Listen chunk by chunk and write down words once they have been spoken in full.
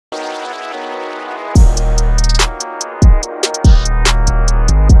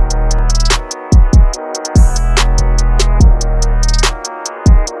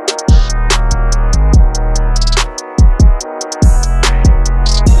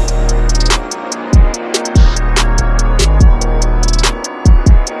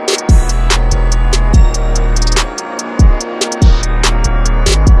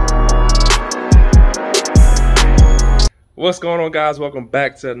What's going on, guys? Welcome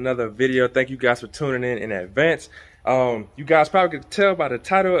back to another video. Thank you guys for tuning in advance. You guys probably could tell by the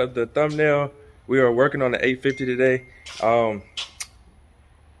title of the thumbnail, we are working on the 850 today.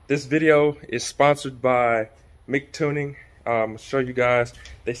 This video is sponsored by Mictunning. I'll show you guys.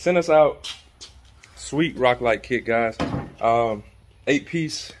 They sent us out sweet Rocklight kit, guys.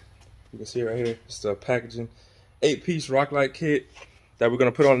 8-piece. You can see right here. It's the packaging. 8-piece Rocklight kit that we're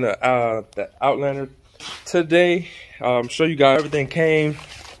gonna put on the Outlander today. Show you guys everything came.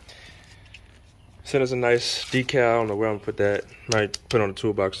 Sent us a nice decal. I don't know where I'm gonna put that. Might put it on the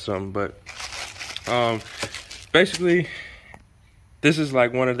toolbox or something, but basically this is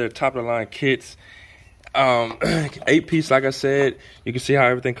like one of their top of the line kits. 8-piece, like I said. You can see how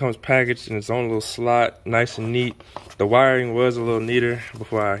everything comes packaged in its own little slot, nice and neat. The wiring was a little neater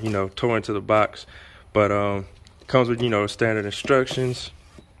before I, tore into the box, but comes with, standard instructions,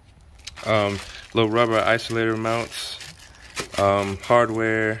 little rubber isolator mounts,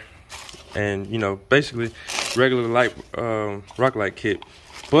 hardware, and basically regular light Rocklight kit.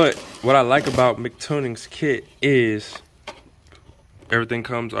 But what I like about Mictunning's kit is everything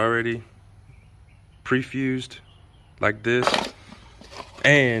comes already pre-fused like this,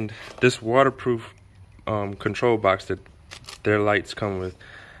 and this waterproof control box that their lights come with.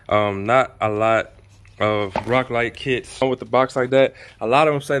 Not a lot of Rocklight kits come with the box like that. A lot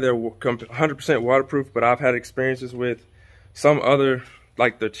of them say they're 100% waterproof, but I've had experiences with some other,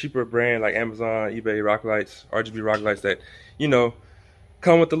 like the cheaper brand like Amazon, eBay Rocklights, RGB Rocklights that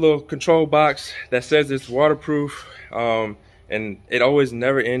come with the little control box that says it's waterproof, and it always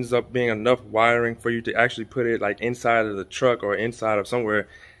never ends up being enough wiring for you to actually put it like inside of the truck or inside of somewhere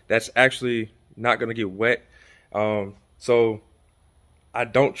that's actually not going to get wet. So I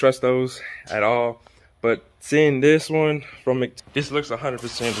don't trust those at all. But seeing this one from this looks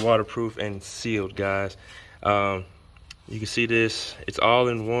 100% waterproof and sealed, guys. You can see this, it's all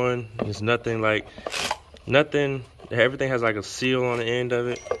in one. There's nothing everything has like a seal on the end of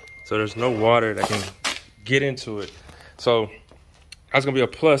it, so there's no water that can get into it. So that's gonna be a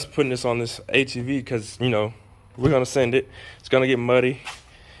plus putting this on this ATV, because we're gonna send it. It's gonna get muddy.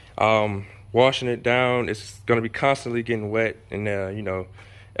 Washing it down, it's gonna be constantly getting wet, and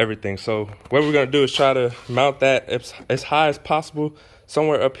everything. So what we're gonna do is try to mount that as high as possible,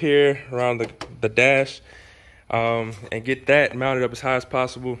 somewhere up here around the dash, and get that mounted up as high as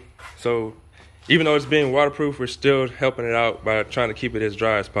possible. So even though it's being waterproof, we're still helping it out by trying to keep it as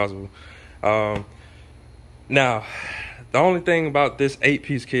dry as possible. Now, the only thing about this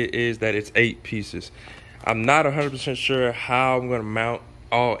 8-piece kit is that it's 8 pieces. I'm not 100% sure how I'm gonna mount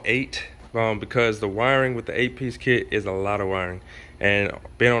all 8, because the wiring with the 8-piece kit is a lot of wiring. And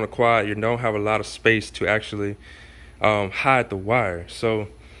being on a quad, you don't have a lot of space to actually hide the wire. So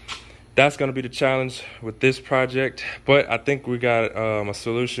that's gonna be the challenge with this project. But I think we got a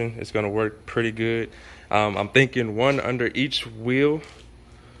solution. It's gonna work pretty good. I'm thinking one under each wheel.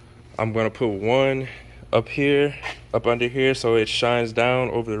 I'm gonna put one up here, up under here, so it shines down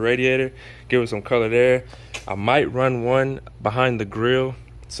over the radiator, give it some color there. I might run one behind the grill,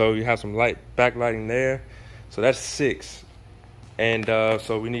 so you have some light backlighting there. So that's 6. And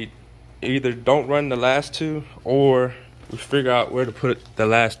so we need either don't run the last 2, or we figure out where to put the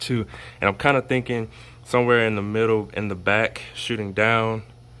last 2. And I'm kind of thinking somewhere in the middle, in the back, shooting down.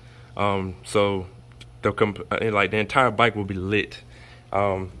 So they'll come, like the entire bike will be lit.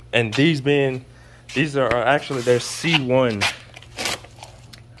 And these are actually their C1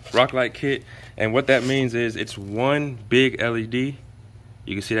 Rocklight kit, and what that means is it's one big LED. You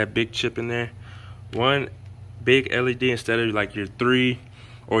can see that big chip in there. One big LED instead of like your 3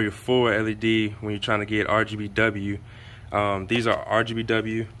 or your 4 LED when you're trying to get RGBW. These are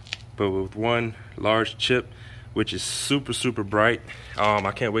RGBW, but with one large chip, which is super, super bright.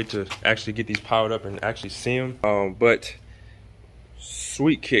 I can't wait to actually get these powered up and actually see them. But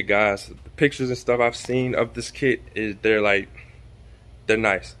sweet kit, guys. The pictures and stuff I've seen of this kit they're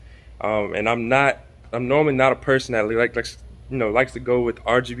nice. And I'm normally not a person that likes to go with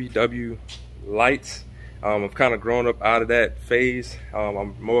RGBW lights. I've kind of grown up out of that phase.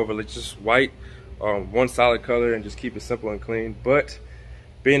 I'm more of a just white, one solid color, and just keep it simple and clean. But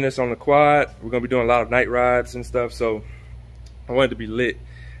being this on the quad, we're gonna be doing a lot of night rides and stuff, so I wanted to be lit.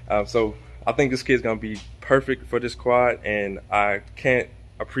 So I think this kit's gonna be perfect for this quad, and I can't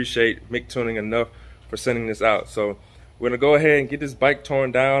appreciate Mictunning enough for sending this out. So we're gonna go ahead and get this bike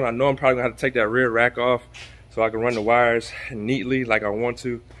torn down. I know I'm probably gonna have to take that rear rack off so I can run the wires neatly like I want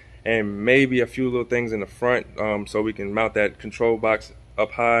to, and maybe a few little things in the front, so we can mount that control box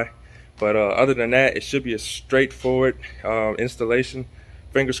up high. But other than that, it should be a straightforward installation.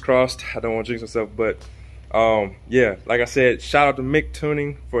 Fingers crossed. I don't want to jinx myself, but Yeah, like I said, shout out to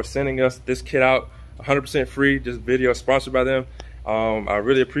Mictunning for sending us this kit out, 100% free. This video is sponsored by them. I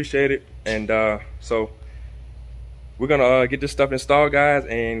really appreciate it. And so we're gonna get this stuff installed, guys,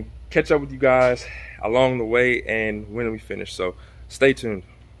 and catch up with you guys along the way and when we finish. So stay tuned.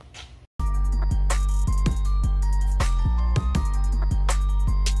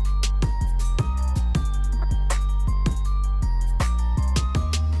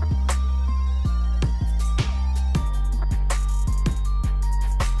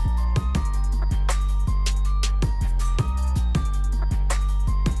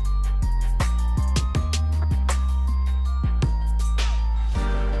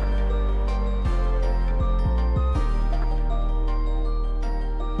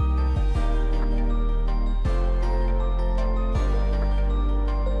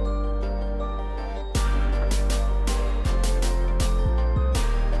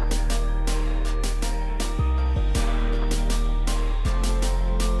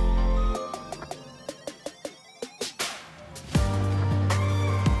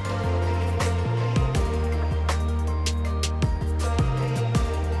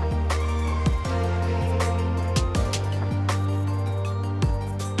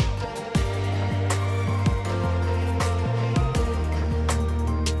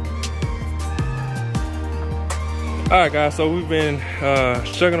 All right, guys, so we've been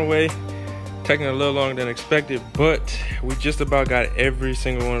chugging away, taking a little longer than expected, but we just about got every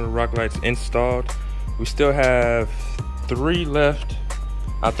single one of the Rocklights installed. We still have 3 left.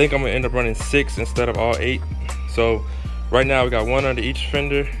 I think I'm gonna end up running 6 instead of all 8. So right now we got 1 under each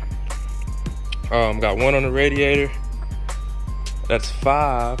fender. Got 1 on the radiator. That's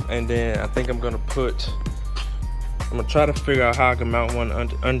 5, and then I think I'm gonna try to figure out how I can mount one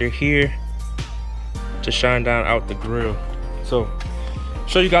under here to shine down out the grill. So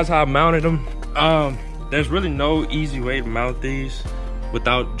show you guys how I mounted them. There's really no easy way to mount these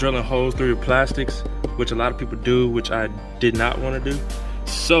without drilling holes through your plastics, which a lot of people do, which I did not want to do.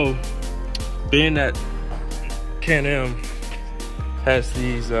 So being that CanAm has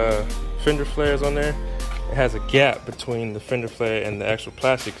these fender flares on there, it has a gap between the fender flare and the actual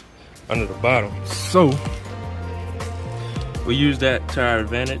plastics under the bottom. So we use that to our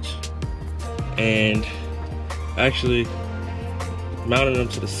advantage and actually mounted them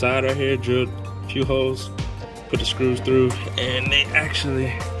to the side right here, drilled a few holes, put the screws through, and they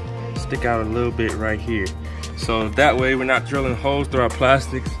actually stick out a little bit right here. So that way we're not drilling holes through our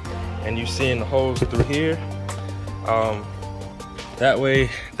plastics and you're seeing the holes through here. That way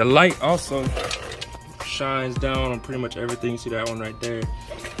the light also shines down on pretty much everything. You see that one right there?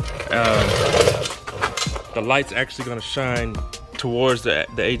 The light's actually gonna shine towards the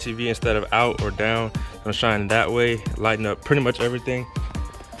ATV instead of out or down. Gonna shine that way, lighten up pretty much everything.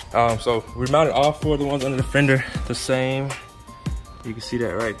 So we mounted all 4 of the ones under the fender the same. You can see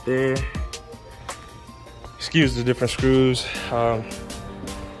that right there. Excuse the different screws.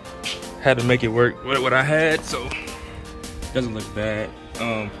 Had to make it work with what I had, so it doesn't look bad.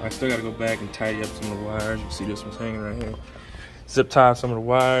 I still gotta go back and tidy up some of the wires. You can see this one's hanging right here. Zip tie some of the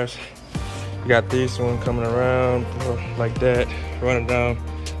wires. We got this one coming around like that, running down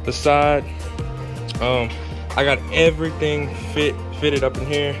the side. I got everything fitted up in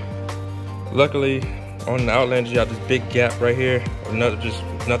here. Luckily, on the Outlander, you got this big gap right here, just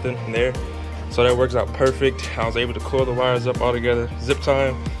nothing there. So that works out perfect. I was able to coil the wires up all together, zip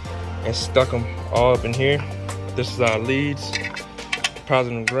tie them, and stuck them all up in here. This is our leads,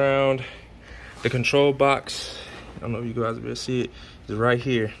 positive and ground. The control box, I don't know if you guys will be able to see it, is right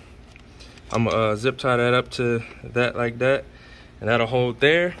here. I'm gonna zip tie that up to that like that, and that'll hold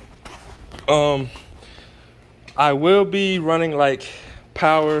there. I will be running like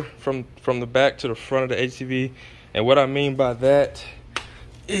power from the back to the front of the ATV, and what I mean by that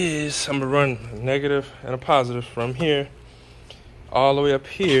is I'm gonna run a negative and a positive from here all the way up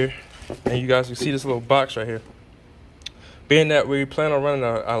here, and you guys can see this little box right here. Being that we plan on running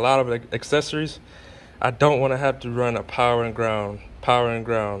a lot of accessories, I don't want to have to run a power and ground, power and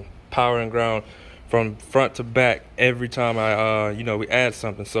ground, power and ground from front to back every time I we add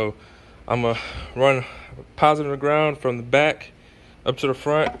something. So I'm gonna run positive and ground from the back up to the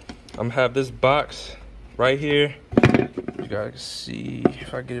front. I'm gonna have this box right here. You guys can see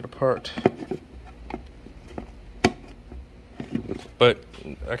if I get it apart, but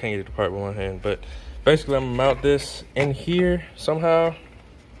I can't get it apart with one hand. But basically I'm gonna mount this in here somehow,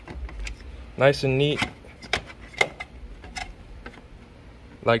 nice and neat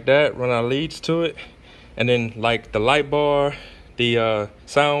like that. Run our leads to it, and then like the light bar, the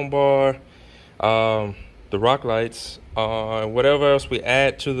sound bar, the rock lights, whatever else we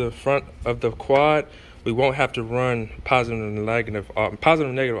add to the front of the quad, we won't have to run positive and negative all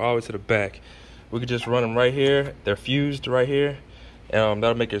the way to the back. We could just run them right here. They're fused right here.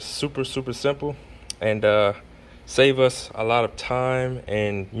 That'll make it super simple and save us a lot of time,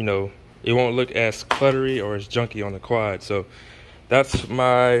 and you know, it won't look as cluttery or as junky on the quad. So that's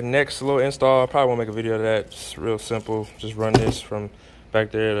my next little install. I probably won't make a video of that. It's real simple. Just run this from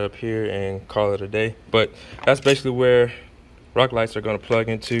back there to up here and call it a day. But that's basically where Rocklights are going to plug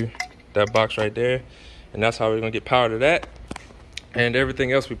into that box right there, and that's how we're going to get power to that and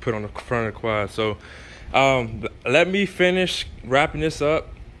everything else we put on the front of the quad. So let me finish wrapping this up,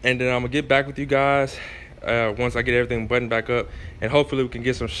 and then I'm gonna get back with you guys once I get everything buttoned back up, and hopefully we can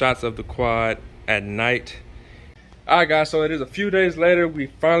get some shots of the quad at night. All right guys, so it is a few days later. We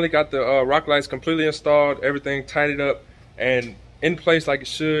finally got the Rocklights completely installed, everything tidied up and in place like it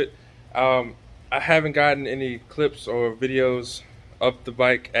should. I haven't gotten any clips or videos of the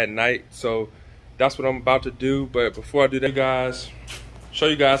bike at night, so that's what I'm about to do. But before I do that, show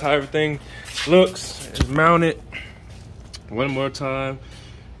you guys how everything looks. It's mounted one more time.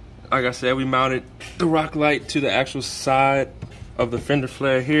 Like I said, we mounted the Rocklight to the actual side of the fender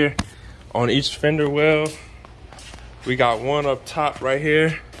flare here on each fender well. We got one up top right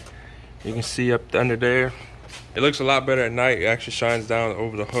here. You can see up under there. It looks a lot better at night. It actually shines down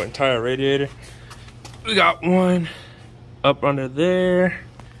over the whole entire radiator. We got one up under there.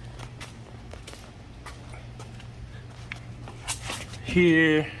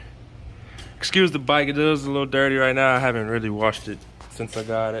 Here. Excuse the bike, it is a little dirty right now. I haven't really washed it since I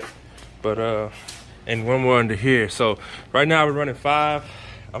got it. But and one more under here. So right now we're running 5.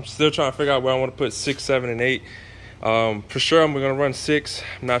 I'm still trying to figure out where I want to put 6, 7, and 8. For sure I'm gonna run 6.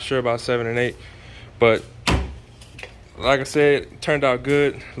 I'm not sure about 7 and 8. But like I said, it turned out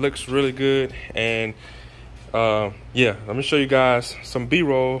good. Looks really good. And yeah, let me show you guys some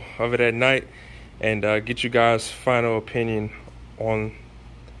B-roll of it at night and get you guys' final opinion on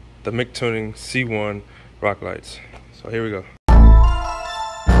the Mictunning C1 Rocklights. So here we go.